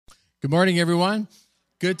Good morning, everyone.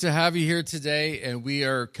 Good to have you here today, and we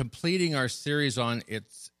are completing our series on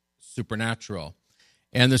It's Supernatural.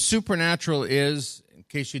 And the supernatural is, in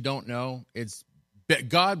case you don't know, it's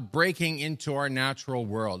God breaking into our natural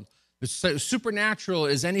world. The supernatural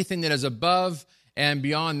is anything that is above and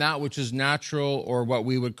beyond that which is natural or what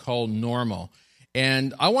we would call normal.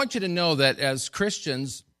 And I want you to know that as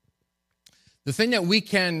Christians, the thing that we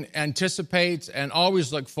can anticipate and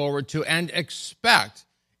always look forward to and expect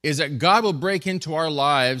is that God will break into our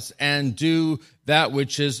lives and do that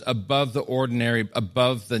which is above the ordinary,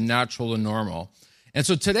 above the natural and normal. And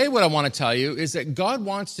so today what I want to tell you is that God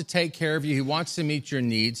wants to take care of you. He wants to meet your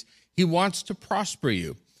needs. He wants to prosper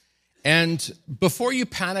you. And before you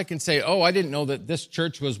panic and say, oh, I didn't know that this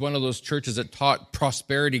church was one of those churches that taught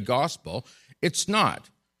prosperity gospel, it's not.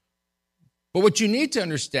 But what you need to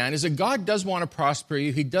understand is that God does want to prosper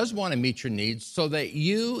you. He does want to meet your needs so that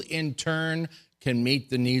you, in turn, can meet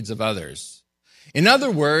the needs of others. In other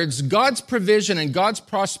words, God's provision and God's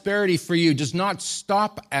prosperity for you does not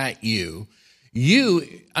stop at you. You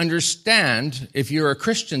understand, if you're a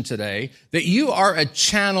Christian today, that you are a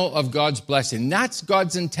channel of God's blessing. That's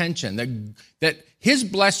God's intention, that His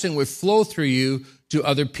blessing would flow through you to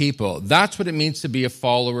other people. That's what it means to be a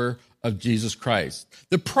follower of Jesus Christ.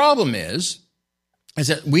 The problem is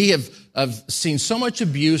that we have seen so much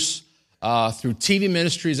abuse through TV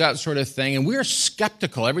ministries, that sort of thing. And we're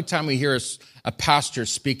skeptical every time we hear a pastor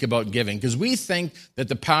speak about giving because we think that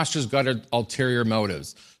the pastor's got ulterior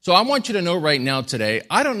motives. So I want you to know right now today,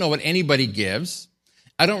 I don't know what anybody gives.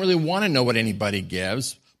 I don't really want to know what anybody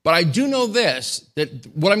gives. But I do know this, that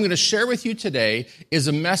what I'm going to share with you today is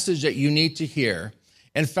a message that you need to hear.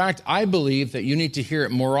 In fact, I believe that you need to hear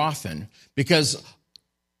it more often because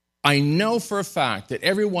I know for a fact that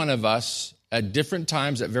every one of us at different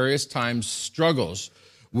times, at various times, struggles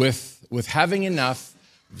with having enough,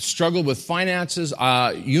 struggle with finances.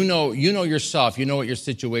 You know yourself. You know what your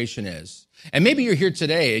situation is. And maybe you're here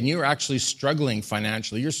today and you're actually struggling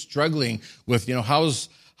financially. You're struggling with, how am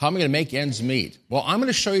I going to make ends meet? Well, I'm going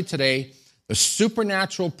to show you today the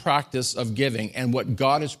supernatural practice of giving and what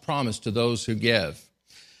God has promised to those who give.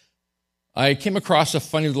 I came across a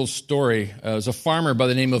funny little story. It was a farmer by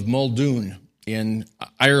the name of Muldoon in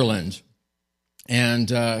Ireland. And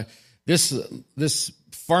this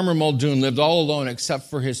farmer Muldoon lived all alone except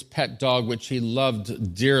for his pet dog, which he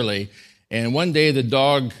loved dearly. And one day the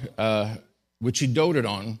dog, which he doted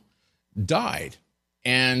on, died.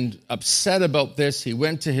 And upset about this, he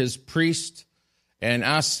went to his priest and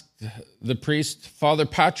asked the priest, Father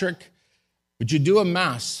Patrick, would you do a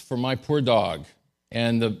mass for my poor dog?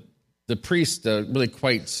 And the priest, really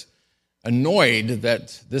quite annoyed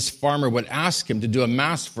that this farmer would ask him to do a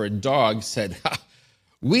mass for a dog, said,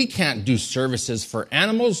 we can't do services for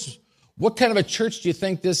animals. What kind of a church do you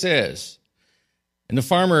think this is? And the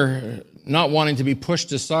farmer, not wanting to be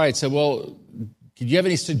pushed aside, said, well, do you have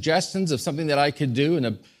any suggestions of something that I could do?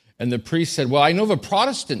 And the priest said, well, I know of a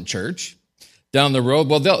Protestant church down the road.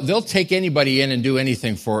 Well, they'll take anybody in and do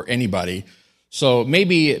anything for anybody. So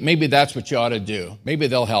maybe that's what you ought to do. Maybe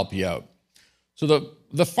they'll help you out. So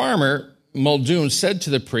the farmer, Muldoon, said to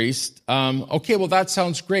the priest, okay, well, that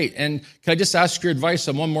sounds great. And can I just ask your advice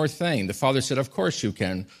on one more thing? The father said, of course you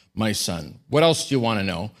can, my son. What else do you want to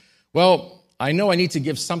know? Well, I know I need to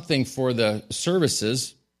give something for the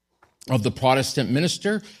services of the Protestant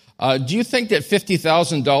minister. Do you think that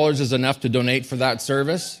 $50,000 is enough to donate for that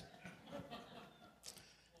service?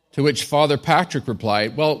 To which Father Patrick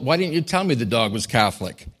replied, well, why didn't you tell me the dog was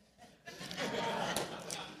Catholic?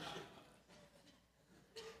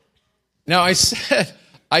 Now, I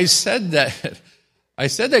said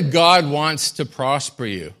that God wants to prosper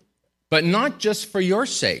you, but not just for your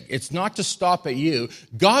sake. It's not to stop at you.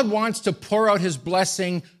 God wants to pour out His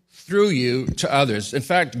blessing through you to others. In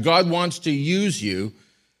fact, God wants to use you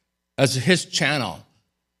as His channel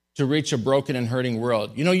to reach a broken and hurting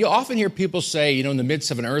world. You often hear people say, in the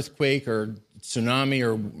midst of an earthquake or tsunami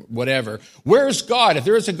or whatever, where is God? If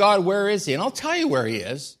there is a God, where is He? And I'll tell you where He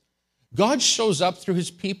is. God shows up through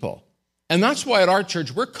His people. And that's why at our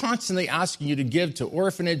church, we're constantly asking you to give to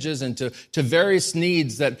orphanages and to various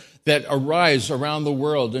needs that arise around the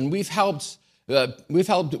world. And we've helped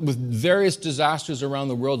with various disasters around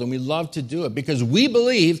the world, and we love to do it because we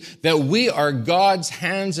believe that we are God's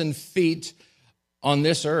hands and feet on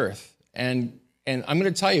this earth. And I'm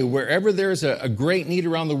going to tell you, wherever there's a great need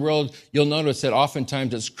around the world, you'll notice that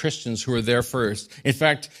oftentimes it's Christians who are there first. In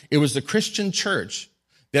fact, it was the Christian church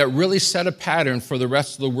that really set a pattern for the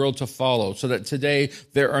rest of the world to follow, so that today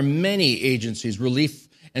there are many agencies, relief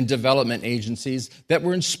and development agencies, that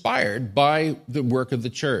were inspired by the work of the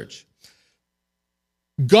church.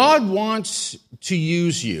 God wants to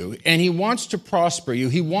use you, and he wants to prosper you.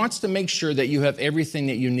 He wants to make sure that you have everything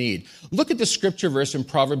that you need. Look at the scripture verse in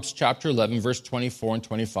Proverbs chapter 11, verse 24 and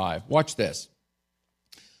 25. Watch this.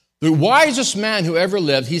 The wisest man who ever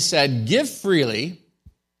lived, he said, give freely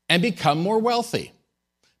and become more wealthy.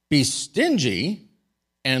 Be stingy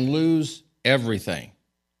and lose everything.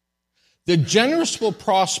 The generous will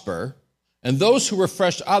prosper, and those who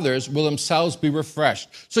refresh others will themselves be refreshed.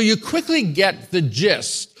 So you quickly get the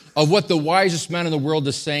gist of what the wisest man in the world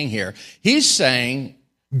is saying here. He's saying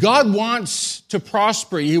God wants to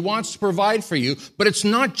prosper you. He wants to provide for you, but it's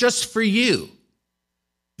not just for you.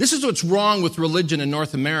 This is what's wrong with religion in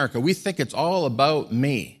North America. We think it's all about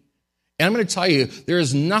me. And I'm going to tell you, there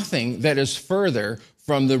is nothing that is further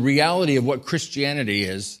from the reality of what Christianity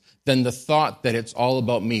is than the thought that it's all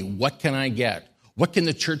about me. What can I get? What can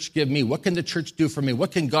the church give me? What can the church do for me?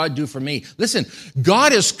 What can God do for me? Listen,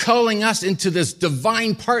 God is calling us into this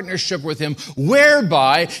divine partnership with him,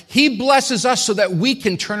 whereby he blesses us so that we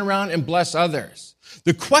can turn around and bless others.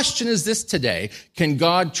 The question is this today: can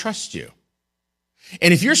God trust you?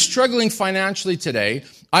 And if you're struggling financially today,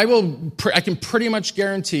 I can pretty much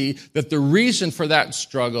guarantee that the reason for that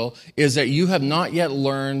struggle is that you have not yet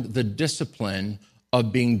learned the discipline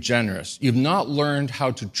of being generous. You've not learned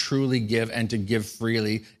how to truly give and to give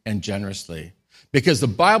freely and generously. Because the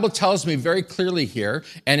Bible tells me very clearly here,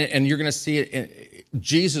 and you're going to see it,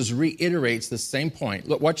 Jesus reiterates the same point.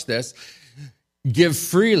 Look, watch this. Give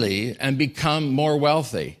freely and become more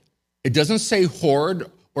wealthy. It doesn't say hoard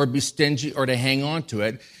or be stingy or to hang on to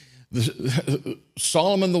it.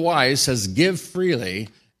 Solomon the Wise says, give freely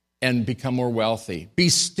and become more wealthy. Be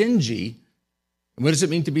stingy. What does it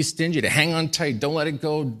mean to be stingy? To hang on tight. Don't let it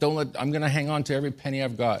go. I'm going to hang on to every penny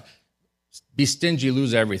I've got. Be stingy,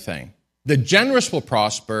 lose everything. The generous will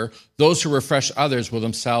prosper. Those who refresh others will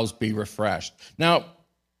themselves be refreshed. Now,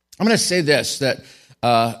 I'm going to say this, that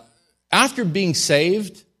after being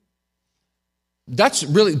saved, that's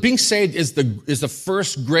really, being saved is the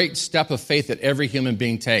first great step of faith that every human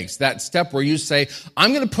being takes. That step where you say,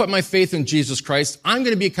 I'm going to put my faith in Jesus Christ. I'm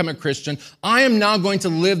going to become a Christian. I am now going to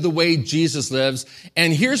live the way Jesus lives.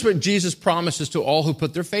 And here's what Jesus promises to all who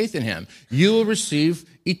put their faith in him. You will receive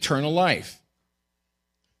eternal life.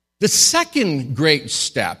 The second great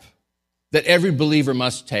step that every believer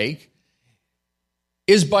must take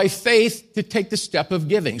is by faith to take the step of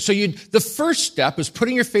giving. So the first step is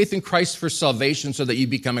putting your faith in Christ for salvation so that you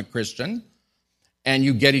become a Christian and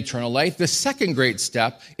you get eternal life. The second great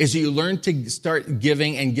step is that you learn to start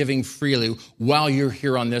giving and giving freely while you're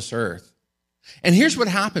here on this earth. And here's what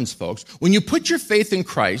happens, folks. When you put your faith in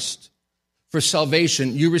Christ for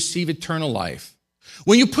salvation, you receive eternal life.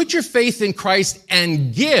 When you put your faith in Christ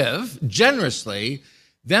and give generously,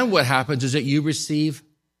 then what happens is that you receive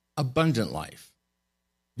abundant life.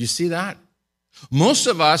 Do you see that? Most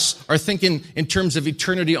of us are thinking in terms of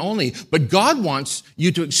eternity only, but God wants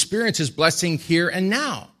you to experience his blessing here and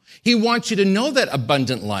now. He wants you to know that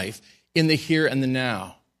abundant life in the here and the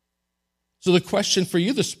now. So the question for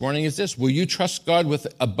you this morning is this: will you trust God with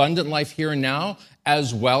abundant life here and now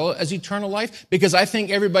as well as eternal life? Because I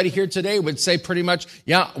think everybody here today would say pretty much,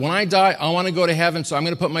 yeah, when I die, I want to go to heaven, so I'm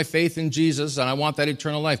going to put my faith in Jesus and I want that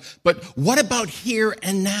eternal life. But what about here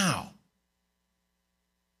and now?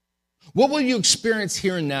 What will you experience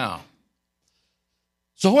here and now?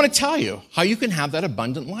 So I want to tell you how you can have that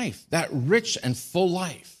abundant life, that rich and full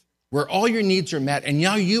life, where all your needs are met, and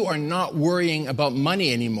now you are not worrying about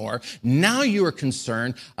money anymore. Now you are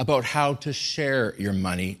concerned about how to share your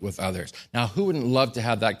money with others. Now, who wouldn't love to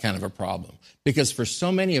have that kind of a problem? Because for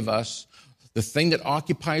so many of us, the thing that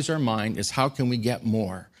occupies our mind is how can we get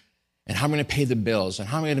more? And how am I going to pay the bills? And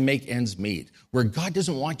how am I going to make ends meet? Where God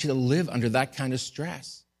doesn't want you to live under that kind of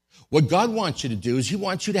stress. What God wants you to do is he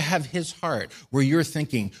wants you to have his heart, where you're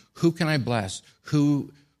thinking, who can I bless?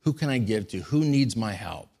 Who can I give to? Who needs my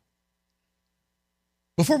help?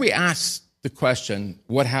 Before we ask the question,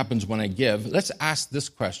 what happens when I give, let's ask this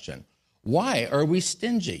question: why are we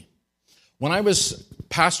stingy? When I was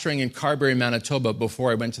pastoring in Carberry, Manitoba, before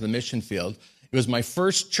I went to the mission field, it was my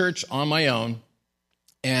first church on my own,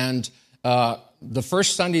 and the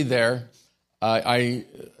first Sunday there,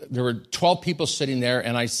 there were 12 people sitting there,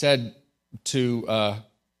 and I said to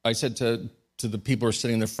the people who were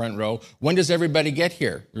sitting in the front row, when does everybody get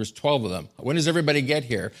here? There's 12 of them. When does everybody get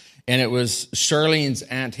here? And it was Charlene's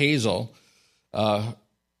Aunt Hazel,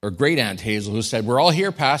 or great Aunt Hazel, who said, we're all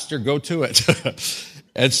here, Pastor, go to it.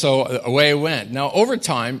 And so away I went. Now, over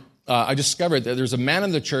time, I discovered that there's a man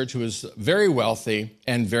in the church who was very wealthy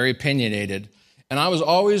and very opinionated, and I was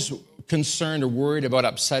always concerned or worried about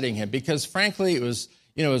upsetting him because, frankly,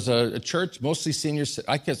 it was a church, mostly senior,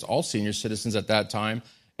 I guess all senior citizens at that time,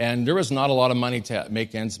 and there was not a lot of money to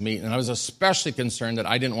make ends meet. And I was especially concerned that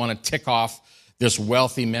I didn't want to tick off this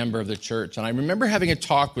wealthy member of the church. And I remember having a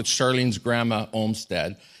talk with Charlene's grandma,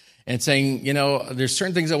 Olmsted, and saying, there's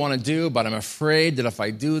certain things I want to do, but I'm afraid that if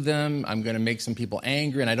I do them, I'm going to make some people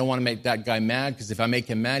angry, and I don't want to make that guy mad, because if I make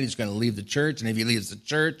him mad, he's going to leave the church, and if he leaves the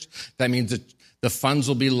church, that means that the funds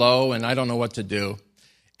will be low, and I don't know what to do.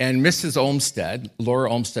 And Mrs. Olmsted, Laura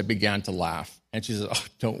Olmsted, began to laugh, and she said, "Oh,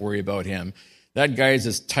 don't worry about him. That guy is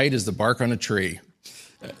as tight as the bark on a tree."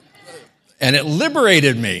 And it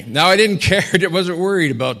liberated me. Now, I didn't care. I wasn't worried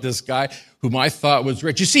about this guy whom I thought was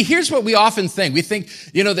rich. You see, here's what we often think. We think,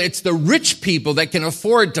 that it's the rich people that can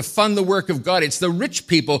afford to fund the work of God. It's the rich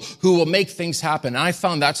people who will make things happen. And I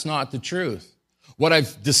found that's not the truth. What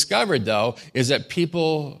I've discovered, though, is that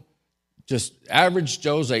people, just average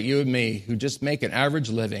Joes like you and me, who just make an average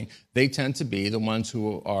living, they tend to be the ones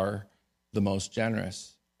who are the most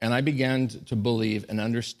generous. And I began to believe and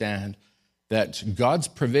understand that God's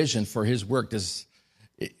provision for his work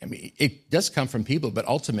it does come from people, but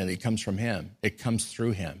ultimately it comes from him. It comes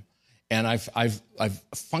through him. And I've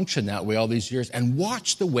functioned that way all these years and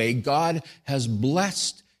watched the way God has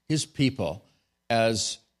blessed his people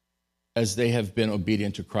as they have been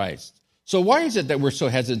obedient to Christ. So why is it that we're so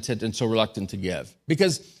hesitant and so reluctant to give?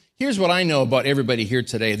 Because here's what I know about everybody here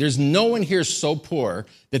today. There's no one here so poor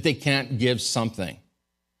that they can't give something.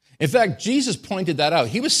 In fact, Jesus pointed that out.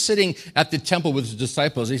 He was sitting at the temple with his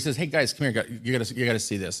disciples. He says, "Hey guys, come here. You got to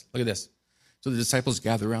see this. Look at this." So the disciples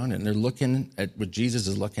gather around and they're looking at what Jesus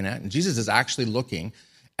is looking at. And Jesus is actually looking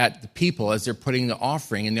at the people as they're putting the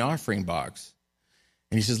offering in the offering box.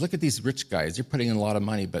 And he says, "Look at these rich guys. They're putting in a lot of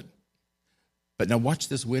money, but now watch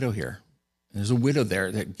this widow here. And there's a widow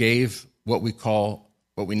there that gave what we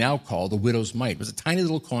now call the widow's mite. It was a tiny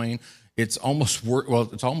little coin. It's almost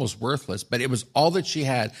worthless, but it was all that she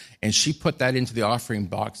had, and she put that into the offering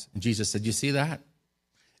box. And Jesus said, "You see that?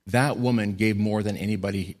 That woman gave more than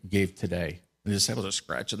anybody gave today." And the disciples are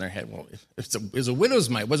scratching their head. Well, it was a widow's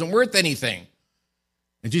mite. It wasn't worth anything.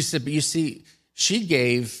 And Jesus said, "But you see, she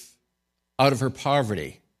gave out of her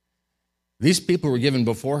poverty. These people were given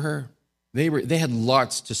before her. They had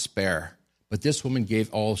lots to spare, but this woman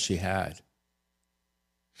gave all she had."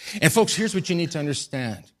 And folks, here's what you need to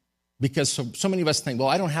understand. Because so many of us think, well,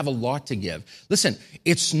 I don't have a lot to give. Listen,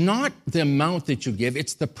 it's not the amount that you give,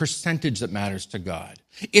 it's the percentage that matters to God.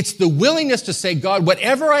 It's the willingness to say, "God,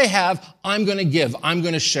 whatever I have, I'm going to give, I'm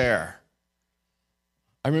going to share."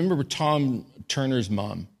 I remember Tom Turner's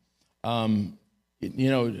mom,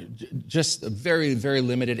 just a very, very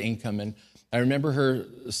limited income. And I remember her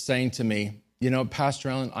saying to me, "Pastor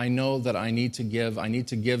Allen, I know that I need to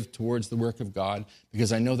give towards the work of God,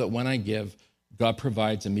 because I know that when I give, God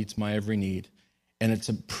provides and meets my every need. And it's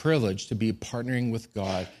a privilege to be partnering with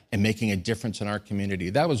God and making a difference in our community."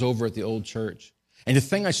 That was over at the old church. And the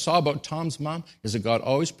thing I saw about Tom's mom is that God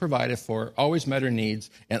always provided for her, always met her needs,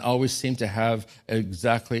 and always seemed to have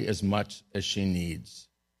exactly as much as she needs.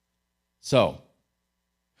 So,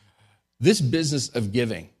 this business of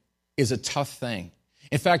giving is a tough thing.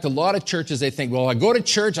 In fact, a lot of churches, they think, well, I go to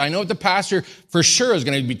church, I know what the pastor for sure is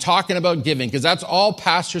going to be talking about giving, because that's all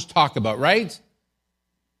pastors talk about, right?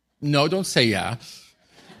 No, don't say yeah.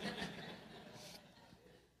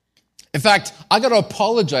 In fact, I got to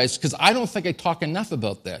apologize because I don't think I talk enough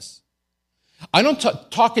about this. I don't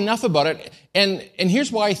talk enough about it, and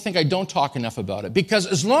here's why I think I don't talk enough about it. Because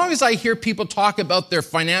as long as I hear people talk about their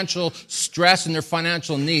financial stress and their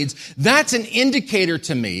financial needs, that's an indicator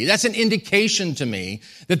to me, that's an indication to me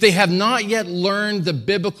that they have not yet learned the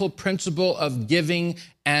biblical principle of giving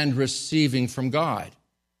and receiving from God.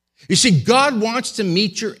 You see, God wants to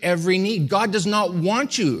meet your every need. God does not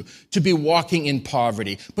want you to be walking in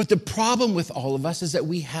poverty. But the problem with all of us is that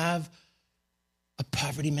we have a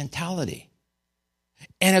poverty mentality.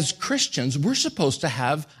 And as Christians, we're supposed to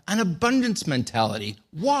have an abundance mentality.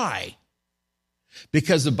 Why?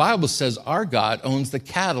 Because the Bible says our God owns the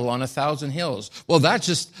cattle on 1,000 hills. Well, that's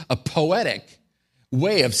just a poetic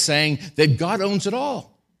way of saying that God owns it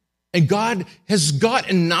all. And God has got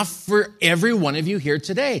enough for every one of you here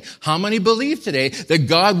today. How many believe today that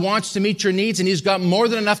God wants to meet your needs and he's got more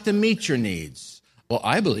than enough to meet your needs? Well,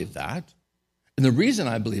 I believe that. And the reason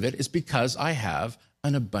I believe it is because I have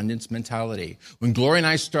an abundance mentality. When Gloria and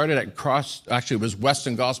I started at it was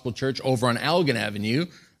Weston Gospel Church over on Elgin Avenue,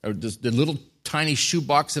 the little tiny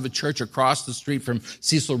shoebox of a church across the street from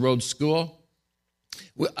Cecil Road School.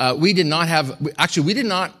 We did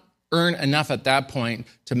not earn enough at that point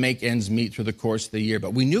to make ends meet through the course of the year,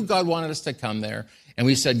 but we knew God wanted us to come there, And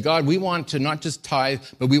we said, God, we want to not just tithe,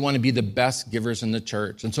 but we want to be the best givers in the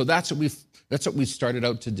church. And so that's what we started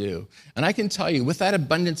out to do. And I can tell you, with that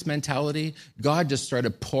abundance mentality, God just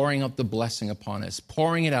started pouring out the blessing upon us,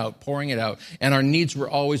 pouring it out. And our needs were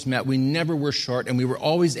always met. We never were short, and we were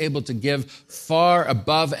always able to give far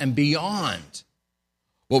above and beyond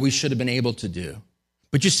what we should have been able to do.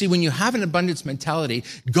 But you see, when you have an abundance mentality,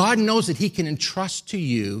 God knows that he can entrust to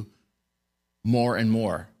you more and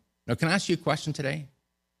more. Now, can I ask you a question today?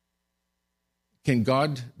 Can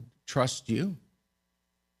God trust you?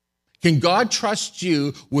 Can God trust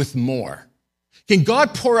you with more? Can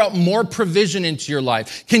God pour out more provision into your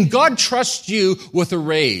life? Can God trust you with a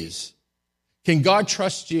raise? Can God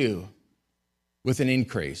trust you with an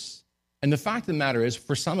increase? And the fact of the matter is,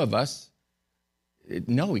 for some of us,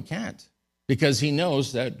 no, he can't. Because he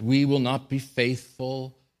knows that we will not be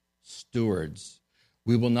faithful stewards.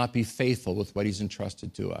 We will not be faithful with what he's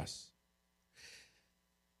entrusted to us.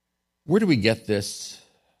 Where do we get this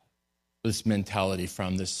mentality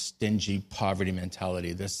from, this stingy poverty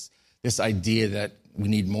mentality, this idea that we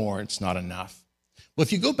need more, it's not enough? Well,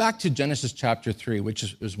 if you go back to Genesis chapter 3,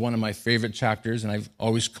 which is one of my favorite chapters, and I've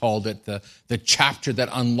always called it the chapter that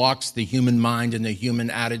unlocks the human mind and the human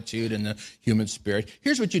attitude and the human spirit,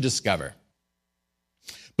 here's what you discover.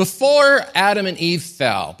 Before Adam and Eve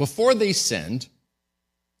fell, before they sinned,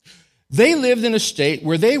 they lived in a state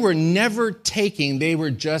where they were never taking, they were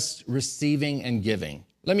just receiving and giving.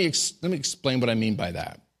 Let me explain what I mean by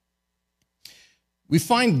that. We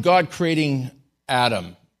find God creating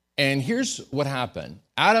Adam, and here's what happened.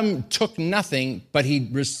 Adam took nothing, but he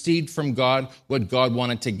received from God what God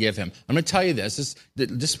wanted to give him. I'm going to tell you this.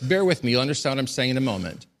 Just bear with me. You'll understand what I'm saying in a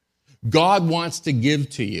moment. God wants to give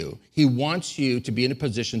to you. He wants you to be in a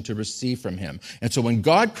position to receive from him. And so when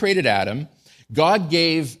God created Adam, God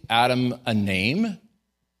gave Adam a name,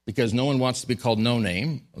 because no one wants to be called no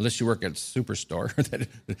name, unless you work at a superstore, that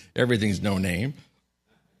everything's no name.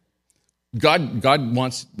 God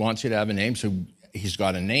wants you to have a name, so he's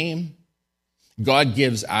got a name. God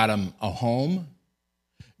gives Adam a home.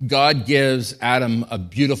 God gives Adam a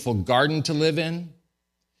beautiful garden to live in.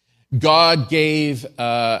 God gave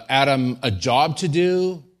Adam a job to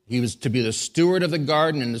do. He was to be the steward of the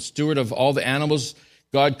garden and the steward of all the animals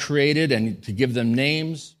God created and to give them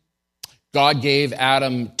names. God gave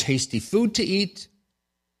Adam tasty food to eat,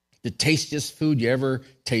 the tastiest food you ever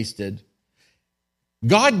tasted.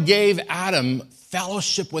 God gave Adam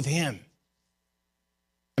fellowship with him.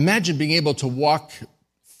 Imagine being able to walk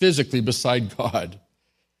physically beside God.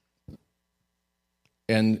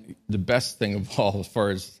 And the best thing of all, as far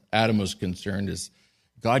as Adam was concerned, is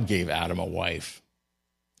God gave Adam a wife.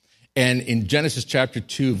 And in Genesis chapter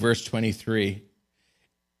 2, verse 23,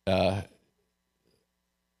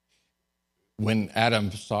 when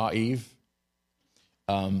Adam saw Eve,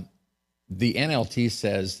 the NLT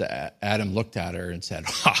says that Adam looked at her and said,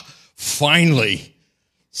 "Ha, finally,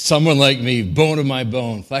 someone like me, bone of my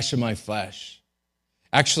bone, flesh of my flesh."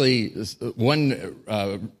 Actually,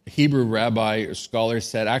 one Hebrew rabbi or scholar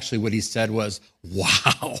said, actually what he said was,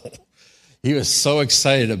 wow. He was so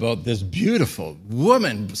excited about this beautiful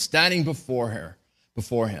woman standing before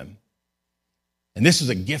him. And this was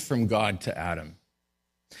a gift from God to Adam.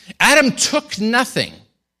 Adam took nothing.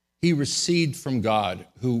 He received from God,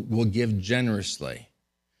 who will give generously.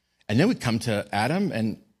 And then we come to Adam,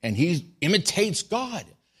 and he imitates God.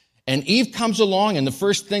 And Eve comes along, and the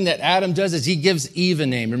first thing that Adam does is he gives Eve a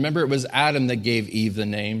name. Remember, it was Adam that gave Eve the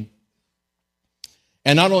name.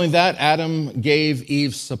 And not only that, Adam gave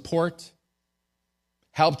Eve support,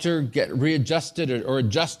 helped her get readjusted or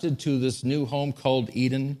adjusted to this new home called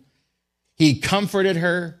Eden. He comforted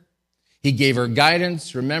her. He gave her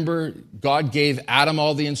guidance. Remember, God gave Adam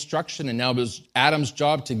all the instruction, and now it was Adam's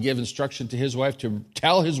job to give instruction to his wife, to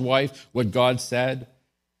tell his wife what God said.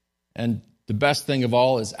 And the best thing of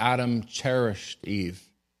all is Adam cherished Eve.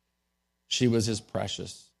 She was his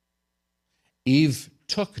precious. Eve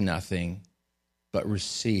took nothing, but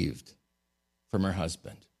received from her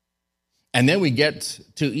husband. And then we get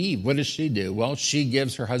to Eve. What does she do? Well, she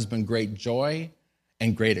gives her husband great joy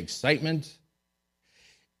and great excitement.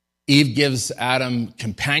 Eve gives Adam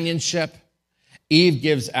companionship. Eve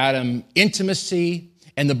gives Adam intimacy.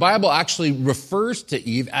 And the Bible actually refers to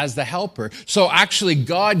Eve as the helper. So actually,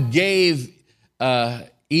 God gave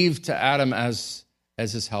Eve to Adam as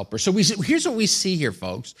his helper. So here's what we see here,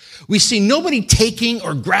 folks. We see nobody taking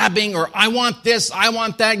or grabbing or I want this, I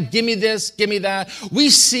want that, give me this, give me that. We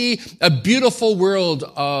see a beautiful world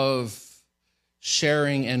of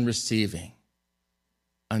sharing and receiving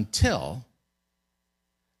until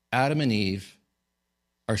Adam and Eve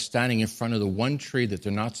are standing in front of the one tree that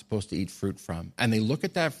they're not supposed to eat fruit from. And they look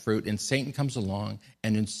at that fruit, and Satan comes along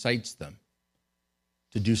and incites them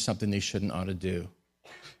to do something they shouldn't ought to do.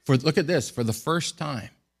 Look at this. For the first time,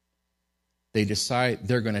 they decide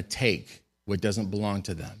they're going to take what doesn't belong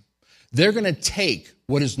to them. They're going to take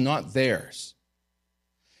what is not theirs.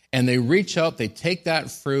 And they reach out, they take that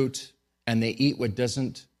fruit, and they eat what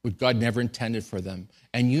God never intended for them.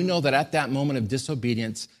 And you know that at that moment of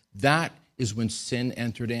disobedience, that is when sin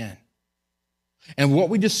entered in. And what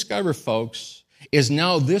we discover, folks, is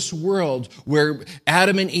now this world where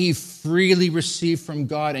Adam and Eve freely received from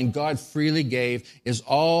God and God freely gave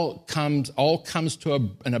all comes to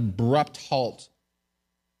an abrupt halt.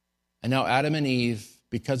 And now Adam and Eve,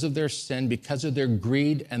 because of their sin, because of their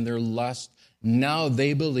greed and their lust, now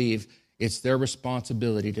they believe it's their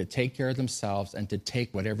responsibility to take care of themselves and to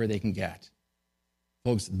take whatever they can get.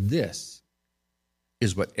 Folks, this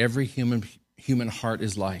is what every human heart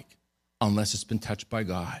is like, unless it's been touched by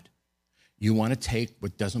God. You want to take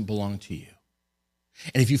what doesn't belong to you.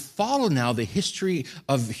 And if you follow now the history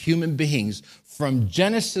of human beings from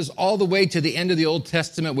Genesis all the way to the end of the Old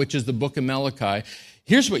Testament, which is the book of Malachi,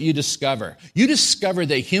 here's what you discover. You discover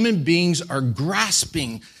that human beings are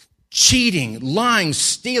grasping, cheating, lying,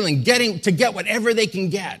 stealing, to get whatever they can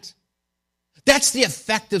get. That's the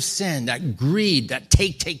effect of sin, that greed, that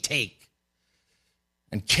take.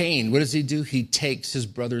 And Cain, what does he do? He takes his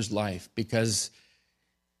brother's life because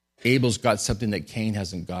Abel's got something that Cain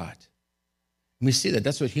hasn't got. And we see that.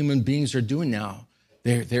 That's what human beings are doing now.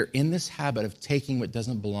 They're in this habit of taking what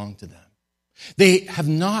doesn't belong to them. They have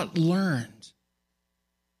not learned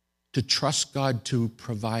to trust God to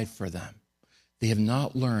provide for them. They have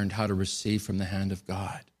not learned how to receive from the hand of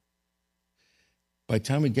God. By the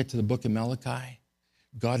time we get to the book of Malachi,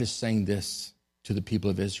 God is saying this to the people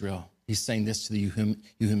of Israel. He's saying this to the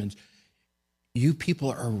humans. You people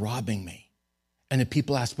are robbing me. And the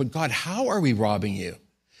people ask, but God, how are we robbing you?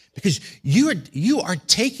 Because you are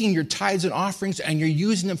taking your tithes and offerings and you're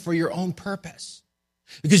using them for your own purpose.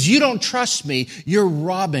 Because you don't trust me, you're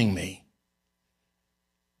robbing me.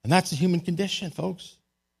 And that's the human condition, folks.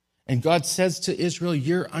 And God says to Israel,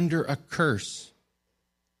 you're under a curse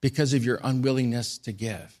because of your unwillingness to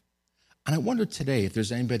give. And I wonder today if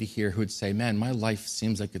there's anybody here who would say, man, my life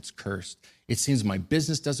seems like it's cursed. It seems my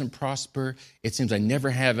business doesn't prosper. It seems I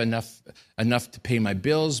never have enough to pay my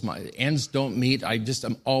bills. My ends don't meet.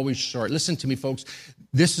 I'm always short. Listen to me, folks.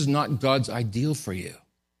 This is not God's ideal for you.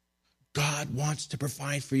 God wants to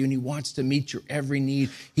provide for you, and he wants to meet your every need.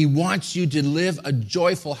 He wants you to live a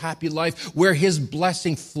joyful, happy life where his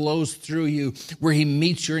blessing flows through you, where he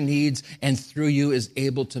meets your needs, and through you is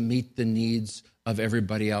able to meet the needs of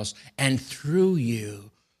everybody else. And through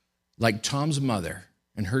you, like Tom's mother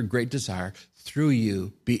and her great desire, through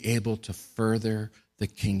you be able to further the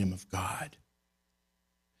kingdom of God.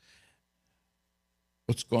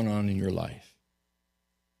 What's going on in your life?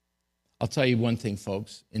 I'll tell you one thing,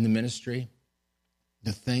 folks. In the ministry,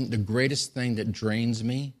 the greatest thing that drains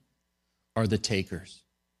me are the takers.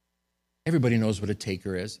 Everybody knows what a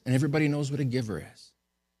taker is, and everybody knows what a giver is.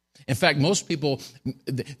 In fact, most people,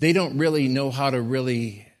 they don't really know how to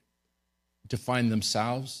really define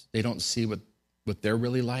themselves. They don't see what they're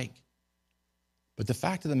really like. But the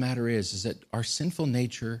fact of the matter is that our sinful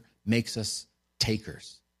nature makes us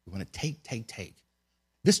takers. We want to take.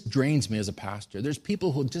 This drains me as a pastor. There's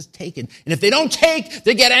people who just take it. And if they don't take,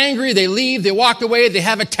 they get angry, they leave, they walk away, they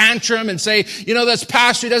have a tantrum and say, this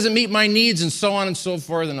pastor doesn't meet my needs, and so on and so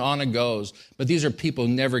forth, and on it goes. But these are people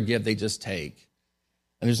who never give, they just take.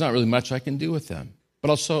 And there's not really much I can do with them.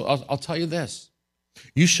 But I'll tell you this.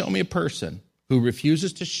 You show me a person who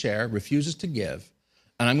refuses to share, refuses to give,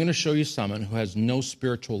 and I'm going to show you someone who has no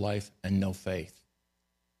spiritual life and no faith.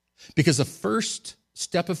 Because the first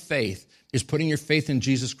step of faith is putting your faith in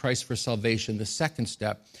Jesus Christ for salvation. The second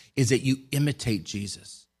step is that you imitate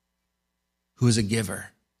Jesus, who is a giver.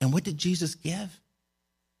 And what did Jesus give?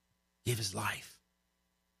 Give his life.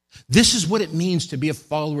 This is what it means to be a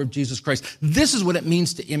follower of Jesus Christ. This is what it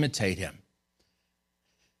means to imitate him.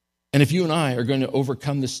 And if you and I are going to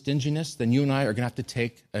overcome this stinginess, then you and I are going to have to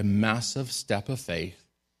take a massive step of faith.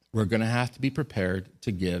 We're going to have to be prepared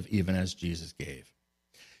to give even as Jesus gave.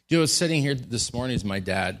 I was sitting here this morning is my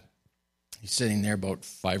dad. He's sitting there about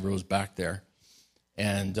 5 rows back there.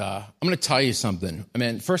 And I'm going to tell you something. I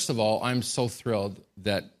mean, first of all, I'm so thrilled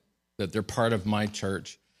that they're part of my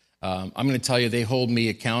church. I'm going to tell you, they hold me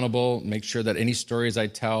accountable, make sure that any stories I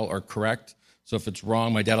tell are correct. So if it's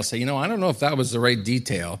wrong, my dad will say, I don't know if that was the right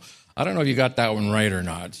detail. I don't know if you got that one right or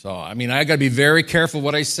not. So, I got to be very careful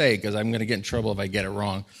what I say because I'm going to get in trouble if I get it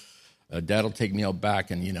wrong. Dad will take me out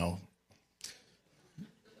back and,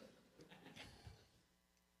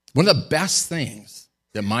 One of the best things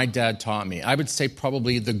that my dad taught me, I would say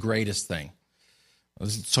probably the greatest thing.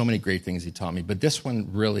 There's so many great things he taught me, but this one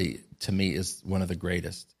really, to me, is one of the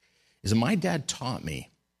greatest, is that my dad taught me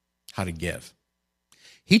how to give.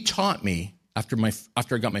 He taught me, after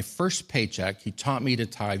I got my first paycheck, he taught me to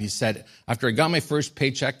tithe. He said, after I got my first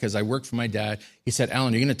paycheck, because I worked for my dad, he said,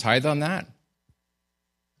 Alan, are you going to tithe on that?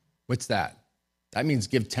 What's that? That means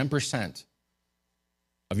give 10%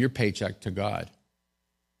 of your paycheck to God.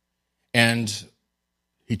 And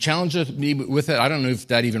he challenged me with it. I don't know if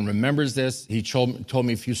Dad even remembers this. He told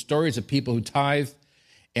me a few stories of people who tithe.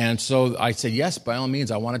 And so I said, yes, by all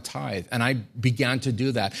means, I want to tithe. And I began to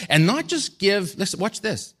do that. And not just give, listen, watch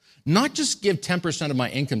this, not just give 10% of my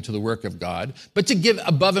income to the work of God, but to give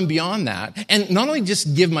above and beyond that. And not only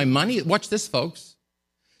just give my money, watch this, folks,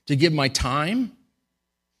 to give my time,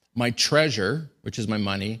 my treasure, which is my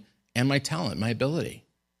money, and my talent, my ability.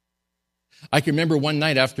 I can remember one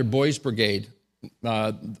night after Boys Brigade,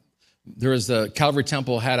 there was a Calvary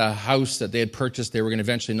Temple had a house that they had purchased. They were going to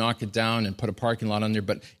eventually knock it down and put a parking lot on there.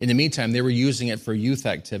 But in the meantime, they were using it for youth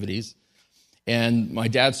activities. And my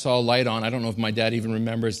dad saw a light on. I don't know if my dad even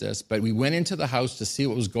remembers this, but we went into the house to see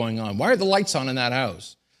what was going on. Why are the lights on in that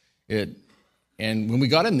house? And when we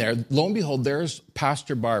got in there, lo and behold, there's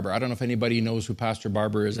Pastor Barber. I don't know if anybody knows who Pastor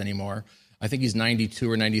Barber is anymore. I think he's 92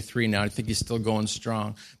 or 93 now. I think he's still going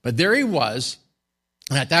strong. But there he was.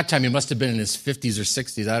 And at that time, he must have been in his 50s or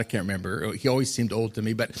 60s. I can't remember. He always seemed old to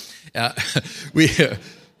me. But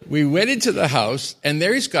we went into the house, and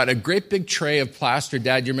there he's got a great big tray of plaster.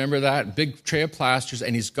 Dad, you remember that? Big tray of plasters.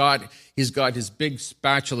 And he's got his big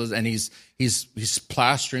spatulas, and he's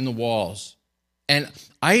plastering the walls. And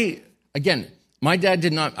my dad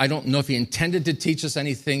did not, I don't know if he intended to teach us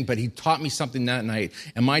anything, but he taught me something that night.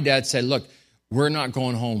 And my dad said, look, we're not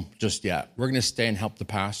going home just yet. We're going to stay and help the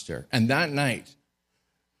pastor. And that night,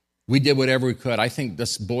 we did whatever we could. I think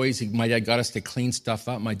my dad got us to clean stuff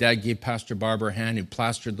up. My dad gave Pastor Barber a hand who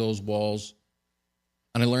plastered those walls.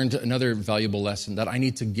 And I learned another valuable lesson, that I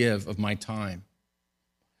need to give of my time.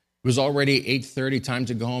 It was already 8:30, time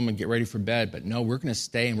to go home and get ready for bed. But no, we're going to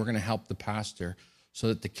stay and we're going to help the pastor so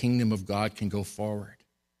that the kingdom of God can go forward.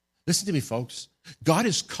 Listen to me, folks. God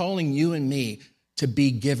is calling you and me to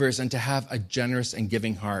be givers and to have a generous and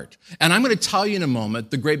giving heart. And I'm going to tell you in a moment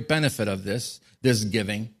the great benefit of this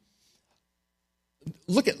giving.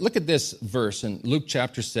 Look at this verse in Luke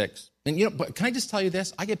chapter 6. And but can I just tell you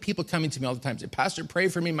this? I get people coming to me all the time, say, Pastor, pray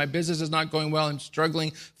for me. My business is not going well. I'm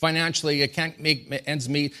struggling financially. I can't make ends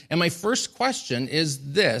meet. And my first question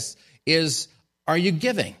is this, are you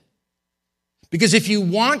giving? Because if you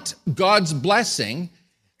want God's blessing,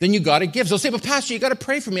 then you got to give. So say, but Pastor, you got to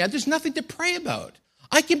pray for me. There's nothing to pray about.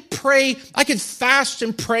 I could fast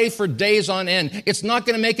and pray for days on end. It's not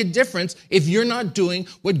going to make a difference if you're not doing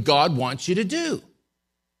what God wants you to do.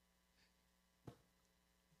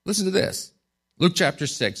 Listen to this. Luke chapter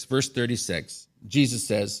 6, verse 36. Jesus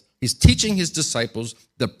says, he's teaching his disciples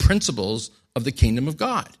the principles of the kingdom of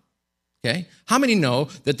God. Okay? How many know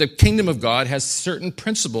that the kingdom of God has certain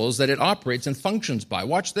principles that it operates and functions by?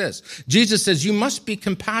 Watch this. Jesus says, you must be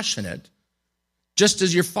compassionate just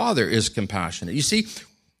as your Father is compassionate. You see,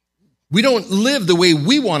 we don't live the way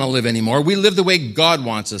we want to live anymore. We live the way God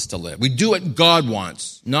wants us to live. We do what God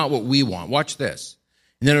wants, not what we want. Watch this.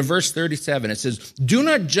 And then in verse 37, it says, do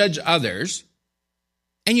not judge others,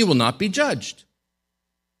 and you will not be judged.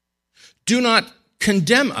 Do not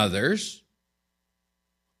condemn others,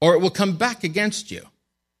 or it will come back against you.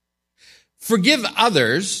 Forgive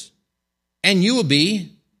others, and you will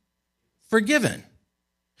be forgiven.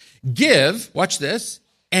 Give, watch this,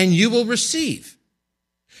 and you will receive.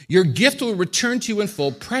 Your gift will return to you in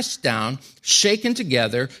full, pressed down, shaken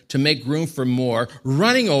together to make room for more,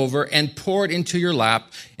 running over and poured into your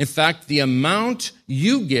lap. In fact, the amount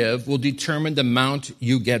you give will determine the amount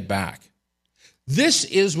you get back. This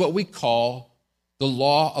is what we call the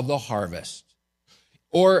law of the harvest.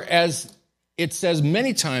 Or as it says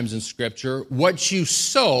many times in Scripture, what you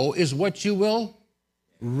sow is what you will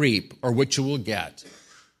reap or what you will get.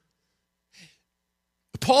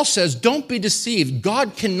 Paul says, don't be deceived.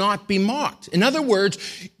 God cannot be mocked. In other words,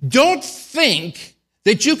 don't think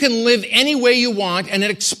that you can live any way you want and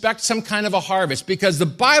expect some kind of a harvest, because the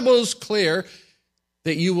Bible is clear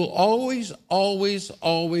that you will always, always,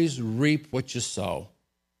 always reap what you sow.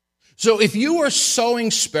 So if you are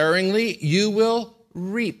sowing sparingly, you will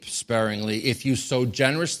reap sparingly. If you sow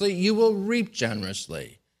generously, you will reap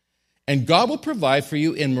generously. And God will provide for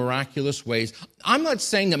you in miraculous ways. I'm not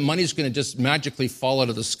saying that money's going to just magically fall out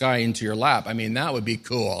of the sky into your lap. I mean, that would be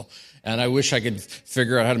cool. And I wish I could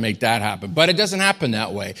figure out how to make that happen. But it doesn't happen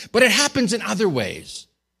that way. But it happens in other ways.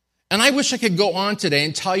 And I wish I could go on today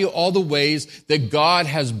and tell you all the ways that God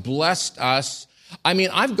has blessed us. I mean,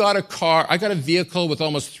 I've got a car, I got a vehicle with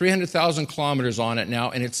almost 300,000 kilometers on it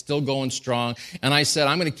now, and it's still going strong. And I said,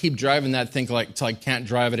 I'm going to keep driving that thing until I can't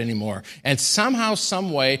drive it anymore. And somehow,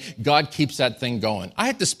 some way, God keeps that thing going. I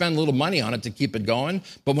had to spend a little money on it to keep it going.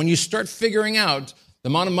 But when you start figuring out the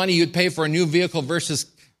amount of money you'd pay for a new vehicle versus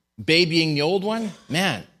babying the old one,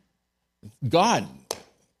 man, God,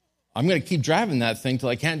 I'm going to keep driving that thing till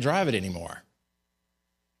I can't drive it anymore.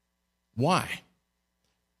 Why?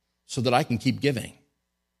 So that I can keep giving.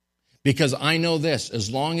 Because I know this, as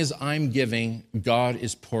long as I'm giving, God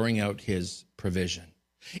is pouring out his provision.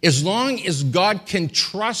 As long as God can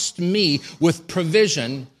trust me with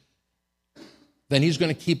provision, then he's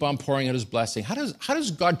going to keep on pouring out his blessing. How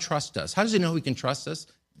does God trust us? How does he know he can trust us?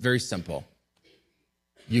 Very simple.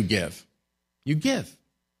 You give. You give.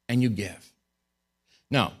 And you give.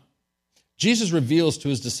 Now, Jesus reveals to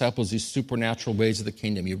his disciples these supernatural ways of the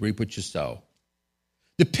kingdom. You reap what you sow.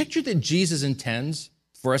 The picture that Jesus intends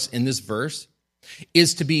for us in this verse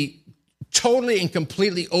is to be totally and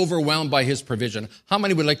completely overwhelmed by his provision. How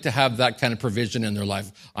many would like to have that kind of provision in their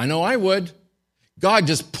life? I know I would. God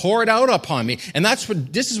just pour it out upon me. And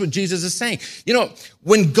this is what Jesus is saying. You know,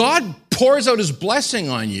 when God pours out his blessing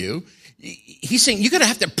on you, he's saying you're going to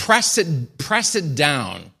have to press it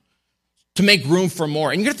down to make room for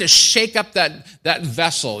more. And you're going to have to shake up that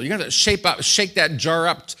vessel. You're going to shake that jar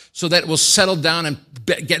up so that it will settle down and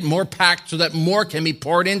get more packed so that more can be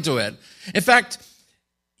poured into it. In fact,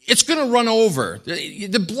 it's going to run over.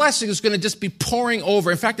 The blessing is going to just be pouring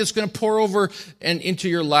over. In fact, it's going to pour over and into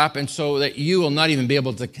your lap, and so that you will not even be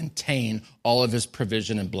able to contain all of his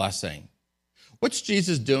provision and blessing. What's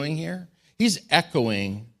Jesus doing here? He's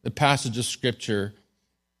echoing the passage of Scripture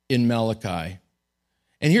in Malachi.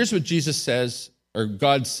 And here's what Jesus says, or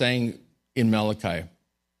God's saying in Malachi.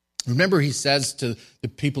 Remember, he says to the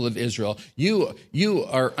people of Israel, you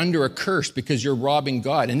are under a curse because you're robbing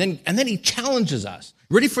God. And then he challenges us.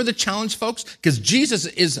 Ready for the challenge, folks? Because Jesus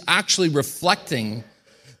is actually reflecting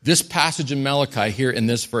this passage in Malachi here in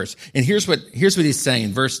this verse. And here's what he's saying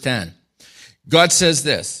in verse 10. God says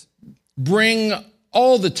this, bring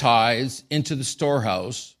all the tithes into the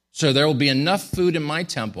storehouse so there will be enough food in my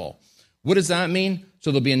temple. What does that mean? So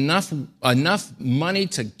there'll be enough money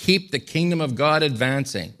to keep the kingdom of God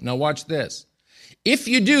advancing. Now watch this. If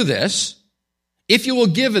you do this, if you will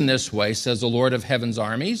give in this way, says the Lord of heaven's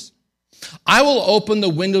armies, I will open the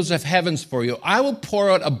windows of heavens for you. I will pour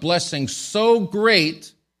out a blessing so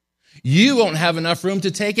great, you won't have enough room to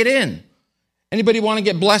take it in. Anybody want to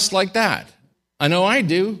get blessed like that? I know I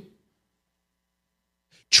do.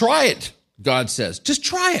 Try it, God says. Just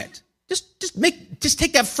try it. Just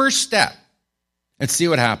take that first step and see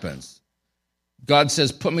what happens. God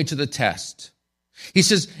says, put me to the test. He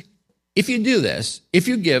says, if you do this, if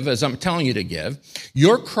you give, as I'm telling you to give,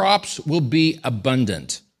 your crops will be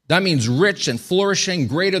abundant. That means rich and flourishing,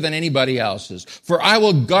 greater than anybody else's. For I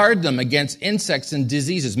will guard them against insects and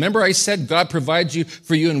diseases. Remember I said God provides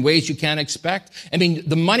for you in ways you can't expect? I mean,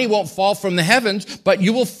 the money won't fall from the heavens, but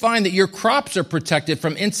you will find that your crops are protected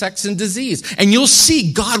from insects and disease. And you'll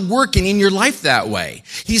see God working in your life that way.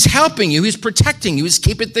 He's helping you. He's protecting you. He's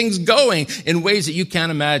keeping things going in ways that you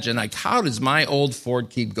can't imagine. Like, how does my old Ford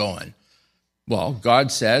keep going? Well,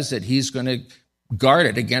 God says that he's going to guard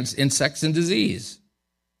it against insects and disease.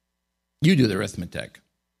 You do the arithmetic.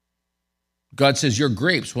 God says, your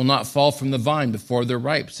grapes will not fall from the vine before they're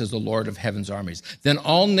ripe, says the Lord of heaven's armies. Then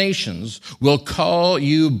all nations will call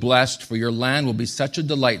you blessed, for your land will be such a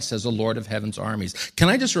delight, says the Lord of heaven's armies. Can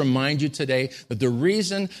I just remind you today that the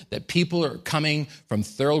reason that people are coming from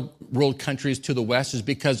third world countries to the West is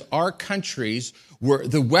because our countries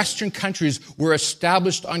the Western countries were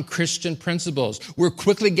established on Christian principles. We're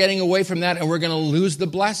quickly getting away from that and we're going to lose the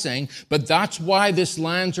blessing. But that's why these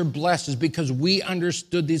lands are blessed, is because we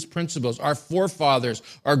understood these principles. Our forefathers,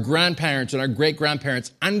 our grandparents, and our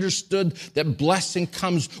great-grandparents understood that blessing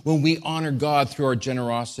comes when we honor God through our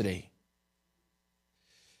generosity.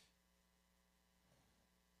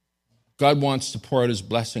 God wants to pour out his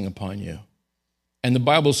blessing upon you. And the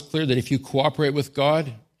Bible is clear that if you cooperate with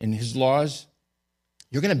God in his laws,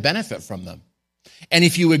 you're going to benefit from them. And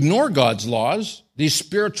if you ignore God's laws, these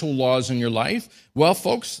spiritual laws in your life, well,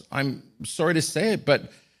 folks, I'm sorry to say it,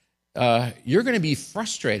 but you're going to be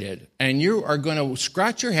frustrated and you are going to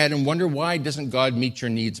scratch your head and wonder, why doesn't God meet your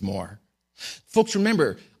needs more? Folks,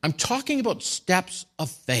 remember, I'm talking about steps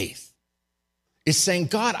of faith. It's saying,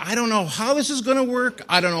 God, I don't know how this is going to work.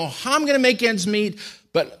 I don't know how I'm going to make ends meet,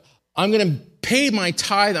 but I'm going to pay my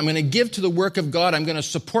tithe. I'm going to give to the work of God. I'm going to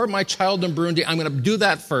support my child in Burundi. I'm going to do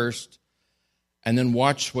that first. and then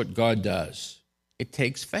watch what God does. It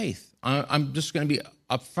takes faith. I'm just going to be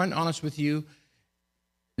upfront honest with you.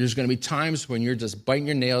 There's going to be times when you're just biting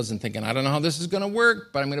your nails and thinking, I don't know how this is going to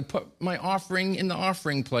work, but I'm going to put my offering in the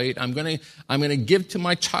offering plate. I'm going to give to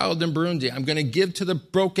my child in Burundi. I'm going to give to the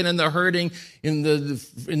broken and the hurting in the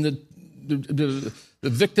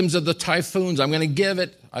victims of the typhoons. I'm going to give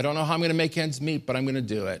it. I don't know how I'm going to make ends meet, but I'm going to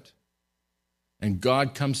do it. And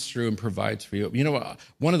God comes through and provides for you. You know what?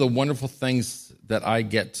 One of the wonderful things that I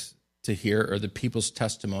get to hear are the people's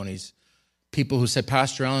testimonies. People who said,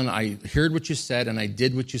 Pastor Allen, I heard what you said and I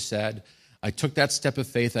did what you said. I took that step of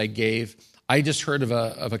faith I gave. I just heard of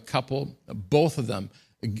a couple, both of them.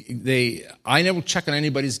 I never check on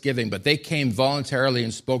anybody's giving, but they came voluntarily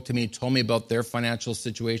and spoke to me, told me about their financial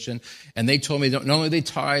situation. And they told me not only they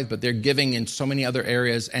tithe, but they're giving in so many other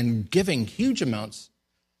areas and giving huge amounts.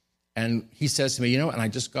 And he says to me, and I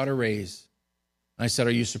just got a raise. And I said,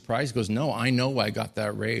 are you surprised? He goes, no, I know why I got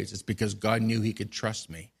that raise. It's because God knew he could trust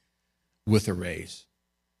me with a raise.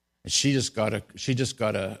 And she just got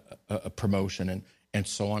a promotion and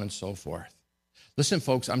so on and so forth. Listen,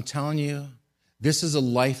 folks, I'm telling you, this is a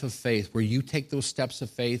life of faith where you take those steps of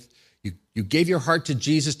faith. You gave your heart to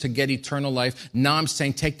Jesus to get eternal life. Now I'm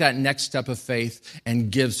saying take that next step of faith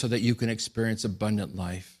and give so that you can experience abundant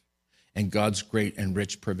life and God's great and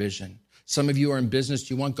rich provision. Some of you are in business.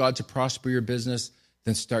 You want God to prosper your business,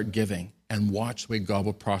 then start giving and watch the way God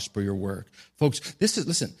will prosper your work. Folks, this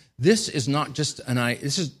is not just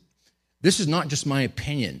this is not just my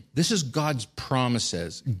opinion. This is God's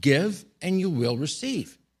promises. Give and you will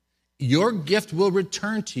receive. Your gift will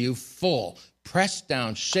return to you full, pressed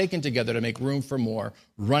down, shaken together to make room for more,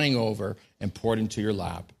 running over and poured into your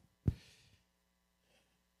lap.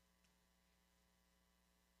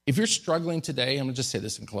 If you're struggling today, I'm going to just say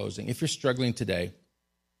this in closing. If you're struggling today,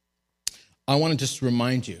 I want to just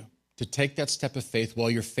remind you to take that step of faith while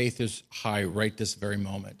your faith is high right this very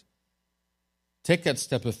moment. Take that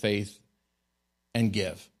step of faith and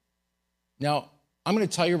give. Now, I'm going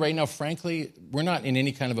to tell you right now, frankly, we're not in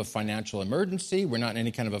any kind of a financial emergency. We're not in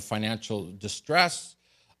any kind of a financial distress.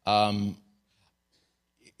 I'm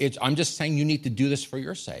just saying you need to do this for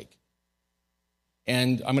your sake.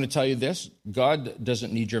 And I'm going to tell you this, God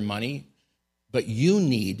doesn't need your money, but you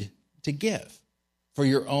need to give for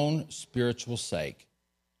your own spiritual sake.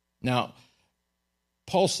 Now,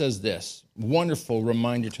 Paul says this, wonderful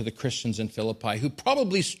reminder to the Christians in Philippi who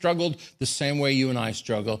probably struggled the same way you and I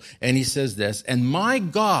struggle. And he says this, and my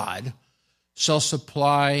God shall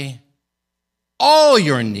supply all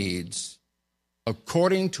your needs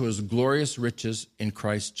according to his glorious riches in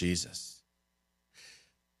Christ Jesus.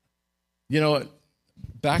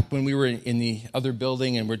 Back when we were in the other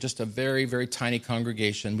building and we're just a very, very tiny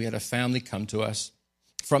congregation, we had a family come to us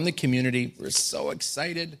from the community. We're so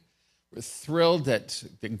excited. We're thrilled that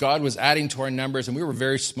God was adding to our numbers, and we were a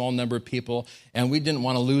very small number of people, and we didn't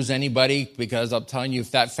want to lose anybody because I'm telling you,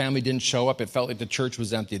 if that family didn't show up, it felt like the church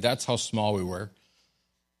was empty. That's how small we were.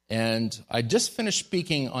 And I just finished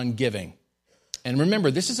speaking on giving. And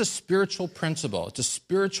remember, this is a spiritual principle. It's a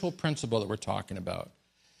spiritual principle that we're talking about.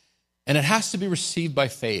 And it has to be received by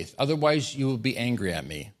faith. Otherwise, you will be angry at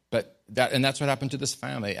me. And that's what happened to this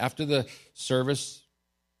family. After the service,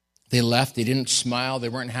 they left. They didn't smile. They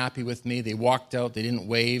weren't happy with me. They walked out. They didn't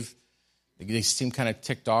wave. They seemed kind of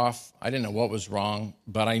ticked off. I didn't know what was wrong,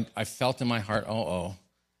 but I felt in my heart,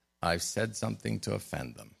 I've said something to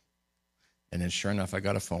offend them. And then sure enough, I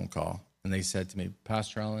got a phone call. And they said to me,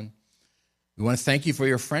 Pastor Allen, we want to thank you for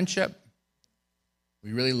your friendship.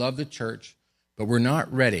 We really love the church, but we're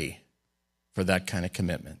not ready for that kind of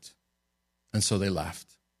commitment. And so they left.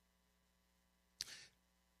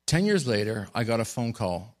 10 years later, I got a phone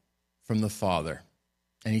call from the father.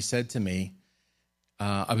 And he said to me,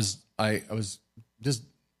 I was just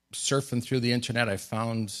surfing through the internet. I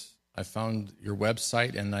found your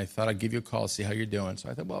website, and I thought I'd give you a call, see how you're doing. So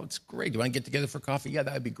I thought, well, it's great. Do you want to get together for coffee? Yeah,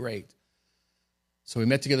 that would be great. So we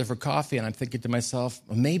met together for coffee, and I'm thinking to myself,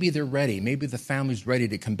 well, maybe they're ready. Maybe the family's ready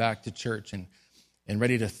to come back to church and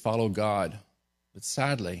ready to follow God. But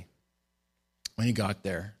sadly, when he got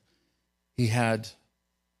there, he had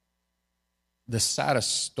the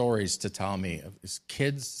saddest stories to tell me of his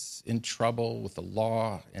kids in trouble with the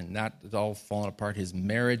law, and that had all fallen apart. His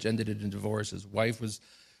marriage ended in divorce. His wife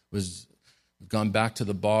was gone back to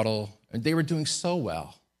the bottle, and they were doing so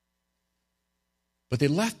well. But they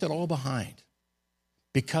left it all behind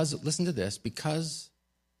because, listen to this, because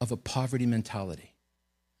of a poverty mentality.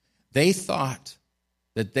 They thought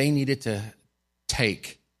that they needed to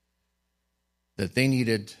take, that they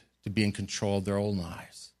needed to be in control of their own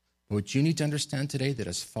lives. But what you need to understand today, that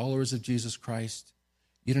as followers of Jesus Christ,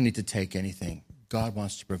 You don't need to take anything. God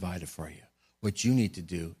wants to provide it for you. What you need to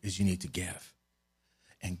do is you need to give.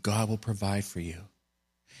 And God will provide for you.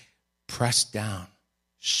 Pressed down,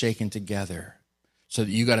 shaken together, so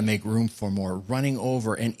that you got to make room for more, running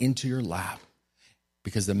over and into your lap.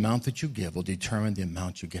 Because the amount that you give will determine the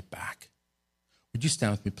amount you get back. Would you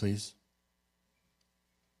stand with me, please?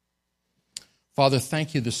 Father,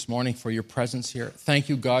 thank you this morning for your presence here. Thank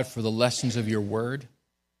you, God, for the lessons of your word.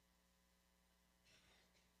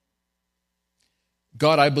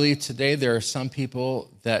 God, I believe today there are some people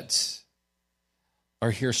that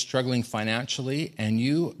are here struggling financially, and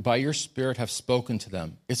you, by your Spirit, have spoken to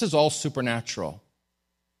them. This is all supernatural.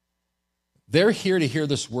 They're here to hear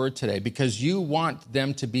this word today because you want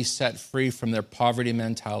them to be set free from their poverty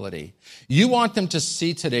mentality. You want them to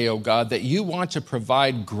see today, oh God, that you want to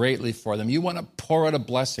provide greatly for them. You want to pour out a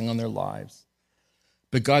blessing on their lives.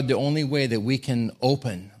 But God, the only way that we can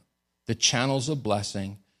open the channels of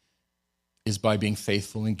blessing is by being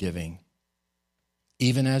faithful in giving.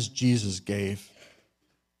 Even as Jesus gave,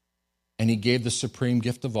 and he gave the supreme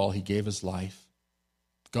gift of all, he gave his life.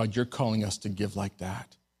 God, you're calling us to give like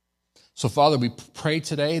that. So, Father, we pray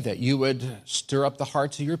today that you would stir up the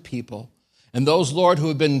hearts of your people. And those, Lord, who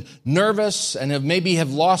have been nervous and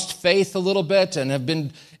have lost faith a little bit and have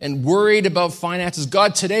been worried about finances,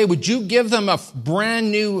 God, today, would you give them a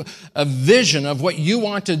brand new vision of what you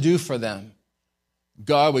want to do for them?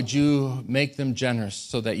 God, would you make them generous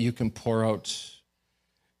so that you can pour out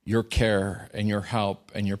your care and your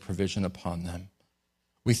help and your provision upon them.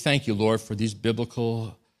 We thank you, Lord, for these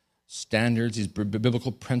biblical standards, these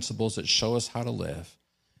biblical principles that show us how to live.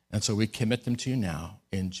 And so we commit them to you now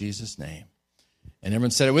in Jesus' name. And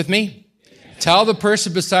everyone said it with me? Amen. Tell the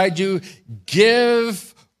person beside you,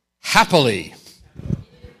 give happily.